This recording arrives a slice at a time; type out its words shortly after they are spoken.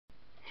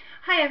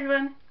Hi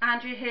everyone,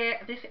 Andrea here.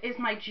 This is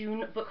my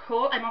June book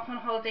haul. I'm off on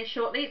holiday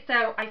shortly,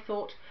 so I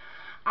thought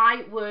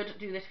I would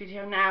do this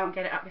video now and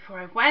get it up before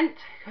I went,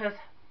 because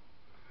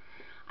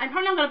I'm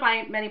probably not going to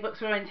buy many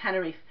books when I'm in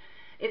Tenerife.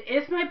 It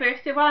is my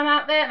birthday while I'm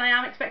out there, and I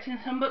am expecting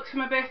some books for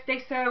my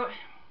birthday, so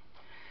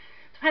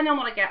depending on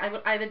what I get, I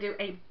will either do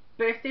a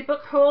birthday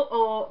book haul,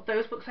 or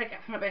those books I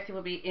get for my birthday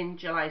will be in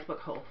July's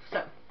book haul.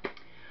 So,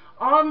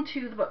 on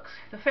to the books.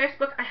 The first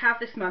book I have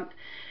this month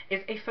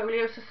is a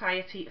Folio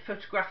Society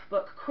photograph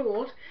book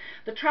called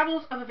The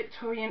Travels of a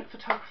Victorian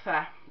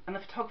Photographer, and the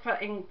photographer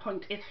in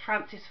point is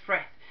Frances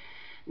Frith.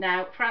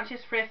 Now, Frances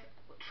Frith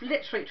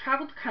literally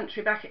travelled the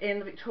country back in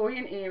the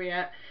Victorian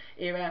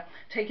era,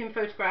 taking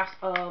photographs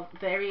of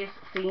various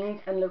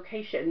scenes and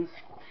locations.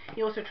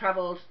 He also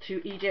travelled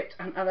to Egypt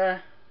and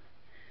other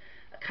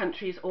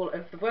countries all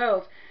over the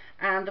world,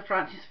 and the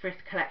Frances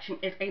Frith collection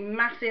is a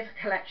massive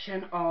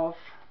collection of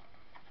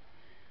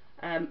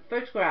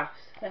photographs.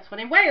 That's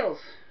one in Wales,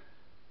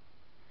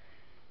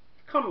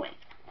 Conway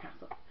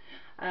Castle.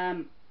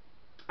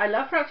 I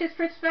love Frances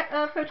Frith's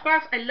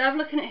photographs. I love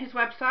looking at his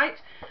website.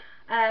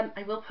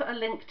 I will put a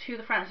link to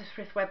the Frances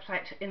Frith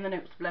website in the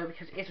notes below,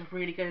 because it is a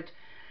really good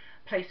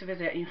place to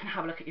visit, and you can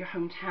have a look at your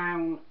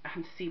hometown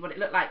and see what it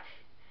looked like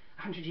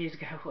 100 years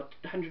ago or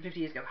 150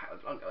 years ago,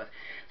 however long ago it was.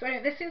 So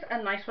anyway, this is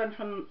a nice one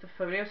from the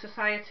Folio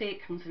Society.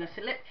 It comes in a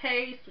slip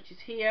case, which is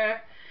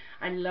here.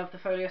 I love the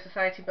Folio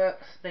Society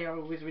books. They are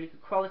always really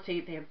good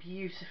quality. They are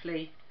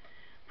beautifully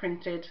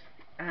printed.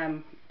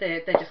 They're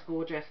just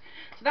gorgeous.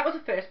 So that was the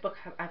first book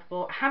I've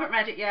bought. I haven't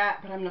read it yet,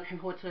 but I'm looking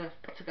forward to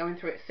going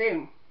through it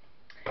soon.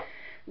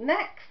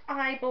 Next,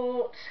 I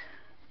bought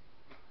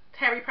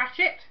Terry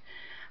Pratchett,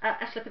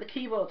 A Slip of the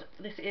Keyboard.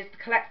 This is the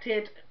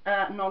collected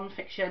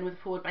non-fiction with a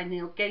foreword by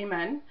Neil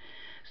Gaiman.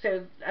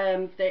 So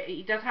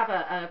he does have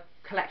a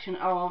collection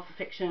of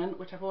fiction,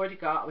 which I've already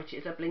got, which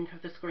is A Blink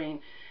of the Screen.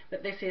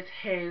 But this is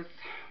his,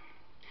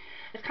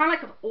 it's kind of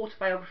like an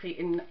autobiography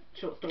in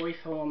short story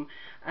form,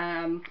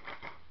 and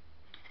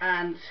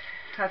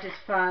has his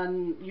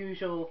fun,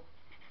 usual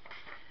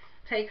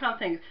take on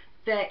things.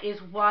 There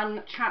is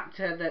one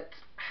chapter that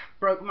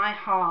broke my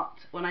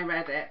heart when I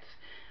read it.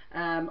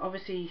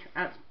 Obviously,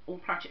 as all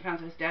Pratchett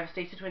fans, I was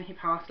devastated when he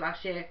passed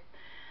last year.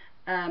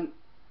 And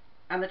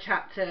the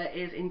chapter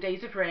is in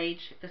Days of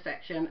Rage, the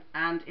section,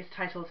 and it's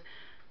titled,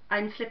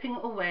 "I'm slipping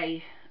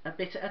away a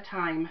bit at a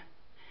time,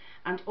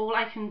 and all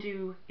I can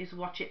do is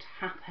watch it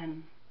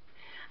happen."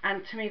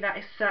 And to me, that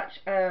is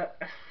such a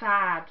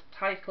sad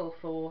title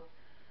for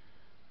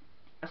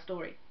a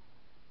story.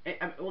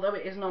 Although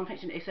it is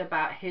non-fiction, it's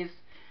about his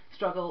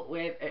struggle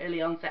with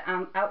early onset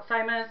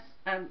Alzheimer's,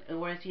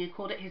 or as he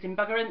called it, his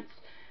embuggerance.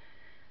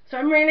 So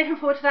I'm really looking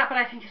forward to that, but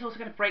I think it's also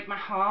going to break my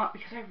heart,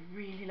 because I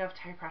really love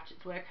Terry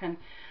Pratchett's work, and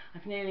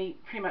I've nearly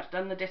pretty much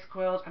done the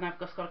Discworld, and I've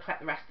just got to collect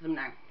the rest of them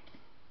now.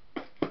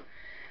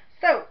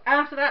 So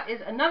after that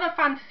is another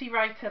fantasy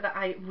writer that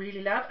I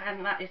really love,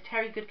 and that is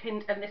Terry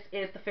Goodkind, and this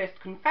is The First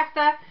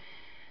Confessor.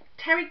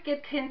 Terry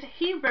Goodkind,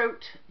 he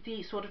wrote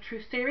the Sword of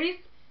Truth series,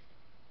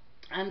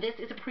 and this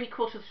is a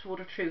prequel to the Sword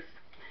of Truth.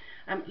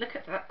 Look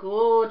at that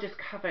gorgeous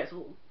cover. It's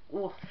all,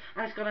 oh,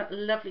 and it's got a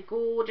lovely,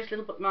 gorgeous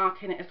little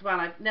bookmark in it as well.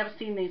 I've never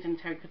seen these in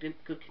Terry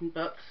Goodkind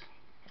books.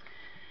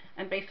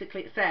 And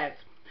basically it says,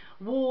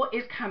 "War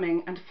is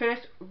coming, and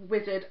first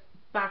wizard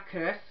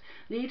Barkus,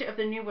 leader of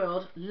the New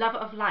World, lover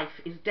of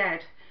life, is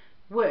dead.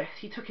 Worse,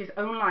 he took his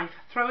own life,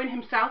 throwing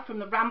himself from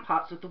the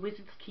ramparts of the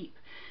Wizard's Keep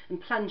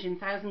and plunging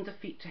thousands of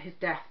feet to his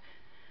death.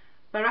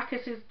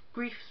 Barkus'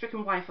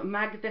 grief-stricken wife,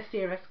 Magda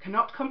Ceres,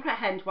 cannot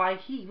comprehend why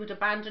he would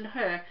abandon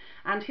her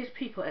and his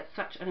people at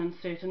such an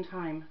uncertain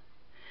time.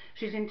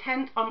 She's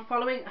intent on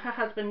following her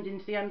husband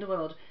into the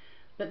underworld,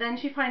 but then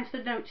she finds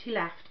the note he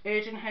left,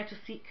 urging her to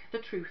seek the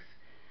truth.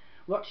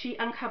 What she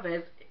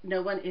uncovers,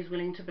 no one is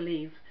willing to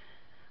believe.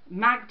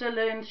 Magda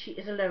learns she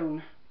is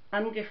alone,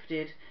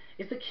 ungifted,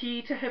 is the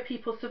key to her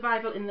people's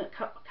survival in the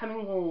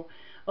coming war,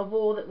 a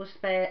war that will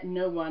spare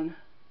no one.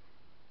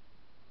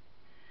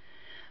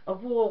 A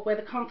war where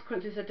the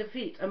consequences of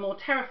defeat are more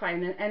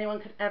terrifying than anyone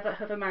could ever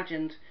have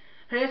imagined.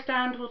 Her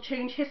stand will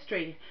change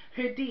history,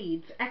 her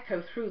deeds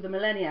echo through the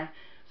millennia.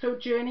 So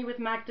journey with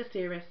Magda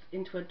Ceres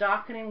into a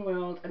darkening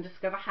world and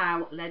discover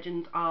how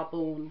legends are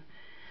born."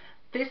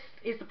 This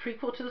is the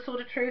prequel to The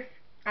Sword of Truth,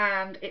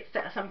 and it's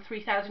set some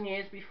 3,000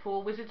 years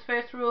before Wizards'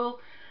 first rule,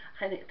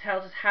 and it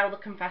tells us how the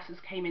Confessors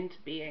came into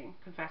being.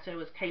 Confessor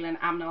was Caelan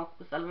Amnal,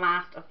 was the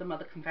last of the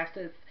Mother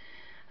Confessors,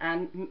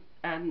 and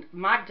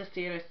Magda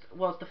Ceres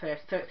was the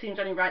first. So it seems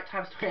only right to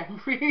have a story.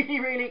 I'm really,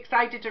 really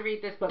excited to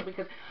read this book,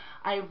 because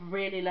I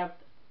really love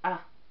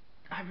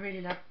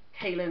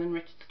Caelan and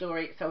Richard's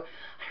story. So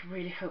I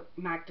really hope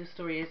Magda's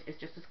story is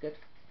just as good.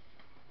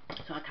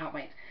 So I can't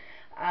wait.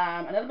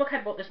 Another book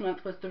I bought this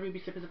month was The Ruby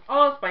Slippers of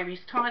Oz by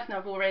Rhys Thomas. Now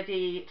I've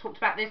already talked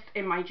about this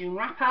in my June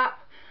wrap-up.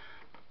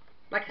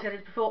 Like I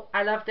said before,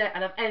 I loved it. I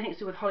love anything to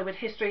do with Hollywood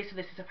history, so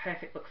this is a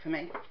perfect book for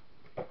me.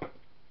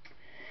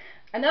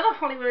 Another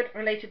Hollywood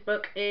related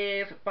book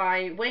is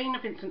by Wayne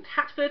Vincent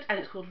Hatford, and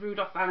it's called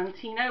Rudolph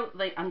Valentino,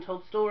 The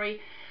Untold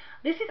Story.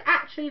 This is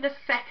actually the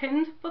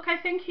second book I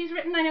think he's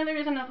written. I know there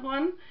is another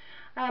one.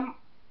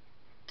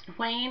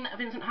 Wayne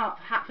Vincent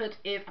Hatford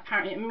is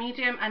apparently a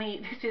medium, and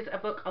this is a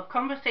book of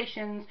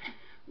conversations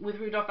with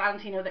Rudolph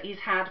Valentino that he's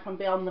had from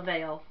beyond the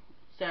veil.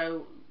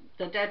 So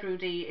the dead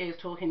Rudy is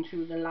talking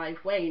to the live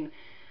Wayne.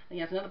 And he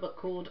has another book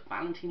called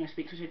Valentino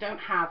Speaks, which I don't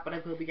have, but I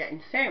will be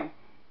getting soon.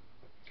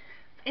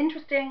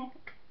 Interesting.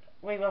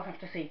 We will have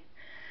to see.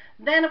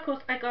 Then, of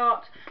course, I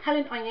got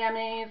Helen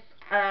Oyemi's,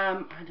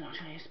 I'm not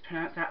sure how to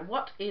pronounce that,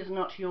 What Is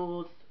Not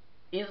Yours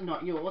Is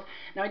Not Yours.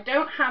 Now, I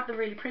don't have the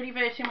really pretty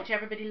version, which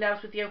everybody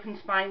loves with the open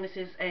spine. This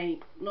is a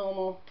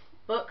normal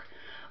book.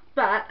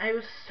 But I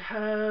was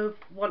so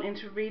wanting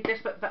to read this,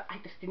 but I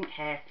just didn't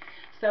care.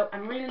 So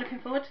I'm really looking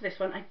forward to this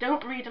one. I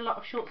don't read a lot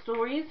of short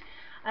stories,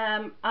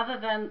 other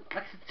than,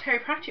 like I said, the Terry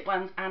Pratchett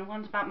ones and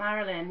ones about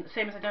Marilyn,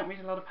 same as I don't read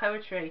a lot of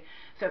poetry.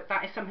 So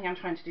that is something I'm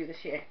trying to do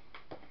this year.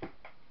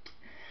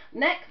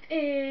 Next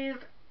is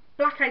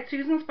Black Eyed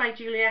Susans by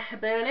Julia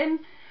Heberlin.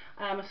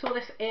 I saw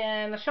this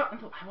in the shop and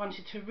thought I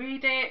wanted to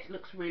read it. It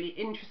looks really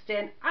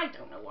interesting. I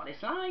don't know what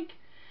it's like.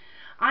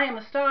 I am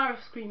the star of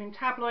screaming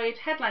tabloid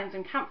headlines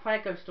and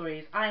campfire ghost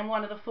stories. I am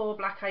one of the 4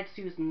 Black-Eyed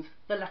Susans,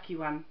 the lucky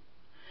one.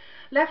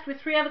 Left with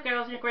 3 other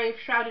girls in a grave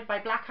shrouded by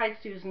Black-Eyed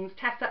Susans,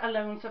 Tessa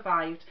alone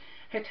survived,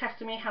 her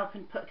testimony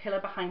helping put a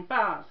killer behind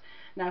bars.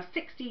 Now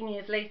 16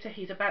 years later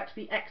he's about to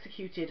be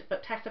executed,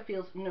 but Tessa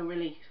feels no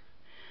relief.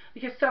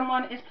 Because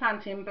someone is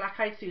planting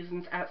Black-Eyed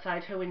Susans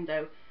outside her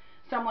window.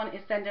 Someone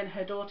is sending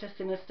her daughter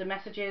sinister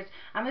messages,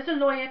 and there's a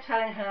lawyer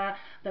telling her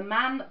the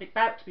man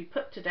about to be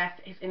put to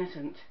death is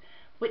innocent.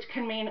 Which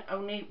can mean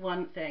only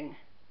one thing.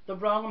 The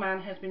wrong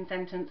man has been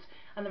sentenced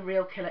and the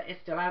real killer is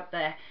still out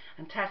there,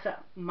 and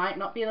Tessa might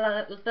not be the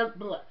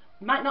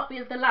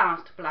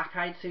last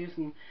Black-Eyed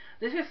Susan.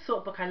 This is the sort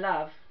of book I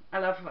love. I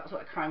love that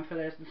sort of crime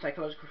thrillers and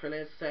psychological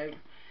thrillers, so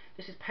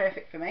this is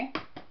perfect for me.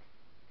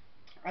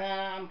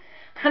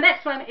 The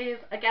next one is,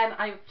 again,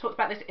 I talked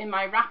about this in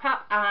my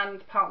wrap-up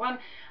and part 1,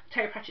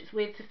 Terry Pratchett's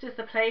Weird Sisters,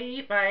 the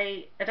play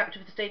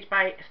adapted for the stage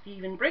by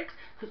Stephen Briggs,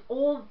 because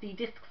all the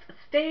discs are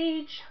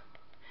stage.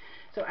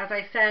 So as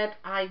I said,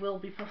 I will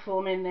be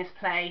performing this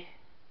play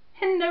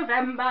in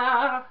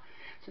November.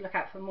 So look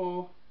out for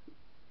more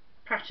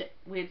Pratchett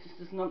Weird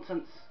Sisters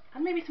nonsense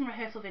and maybe some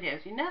rehearsal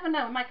videos. You never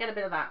know, we might get a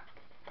bit of that.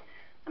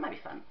 That might be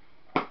fun.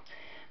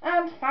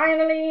 And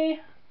finally,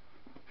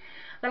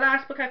 the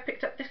last book I've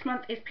picked up this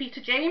month is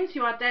Peter James,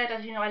 You Are Dead.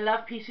 As you know, I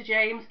love Peter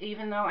James,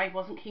 even though I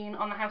wasn't keen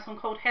on The House on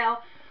Cold Hill.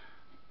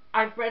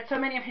 I've read so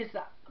many of his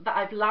that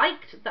I've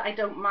liked that I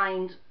don't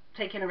mind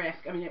taking a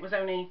risk. I mean, it was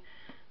only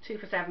 2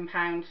 for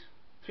 £7.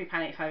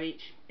 £3.85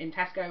 each in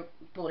Tesco.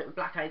 Bought it with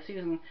Black-Eyed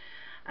Susan.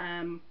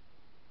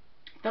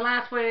 The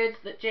last words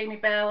that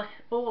Jamie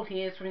Ball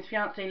hears from his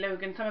fiancé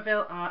Logan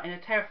Somerville are in a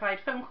terrified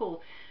phone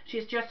call. She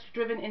has just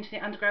driven into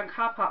the underground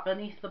car park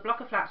beneath the block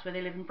of flats where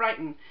they live in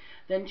Brighton.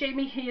 Then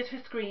Jamie hears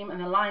her scream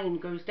and the line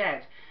goes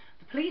dead.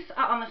 The police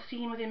are on the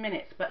scene within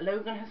minutes, but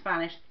Logan has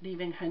vanished,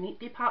 leaving her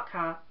neatly parked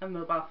car and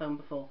mobile phone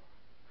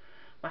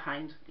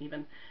behind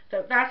even.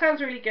 So that sounds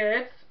really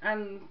good,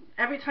 and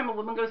every time a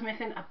woman goes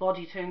missing, a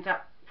body turns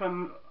up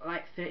from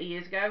like 30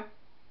 years ago.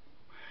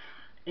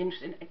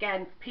 Interesting.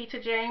 Again, Peter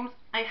James.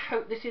 I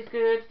hope this is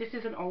good. This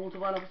is an older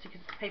one, obviously,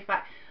 because it's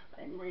paperback.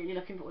 But I'm really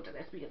looking forward to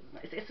this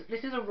because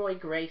this is a Roy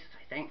Grace,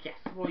 I think. Yes,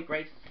 Roy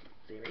Grace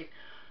series.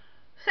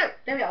 So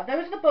there we are.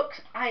 Those are the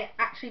books I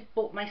actually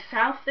bought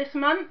myself this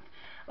month.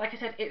 Like I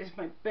said, it is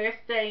my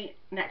birthday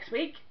next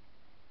week.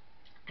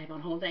 I'm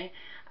on holiday.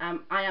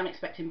 I am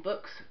expecting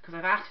books because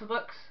I've asked for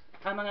books,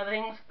 among other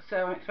things.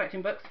 So I'm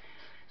expecting books.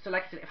 So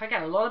like I said, if I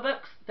get a lot of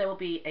books, there will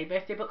be a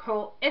birthday book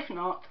haul. If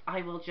not,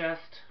 I will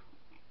just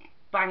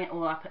bang it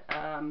all up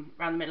around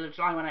the middle of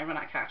July when I run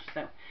out of cash.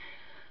 So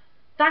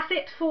that's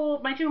it for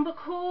my June book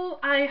haul.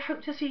 I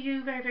hope to see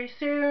you very, very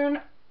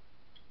soon.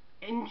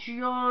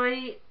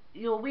 Enjoy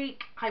your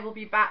week. I will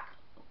be back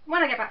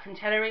when I get back from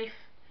Tenerife.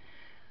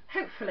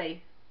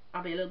 Hopefully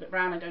I'll be a little bit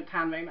brown. I don't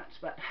tan very much,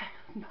 but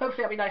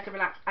hopefully I'll be nice and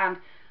relaxed, and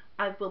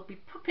I will be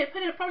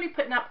probably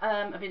putting up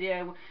a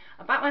video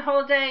about my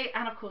holiday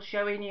and of course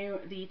showing you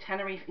the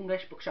Tenerife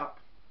English bookshop.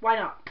 Why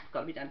not? It's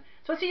got to be done.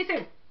 So I'll see you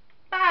soon.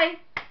 Bye!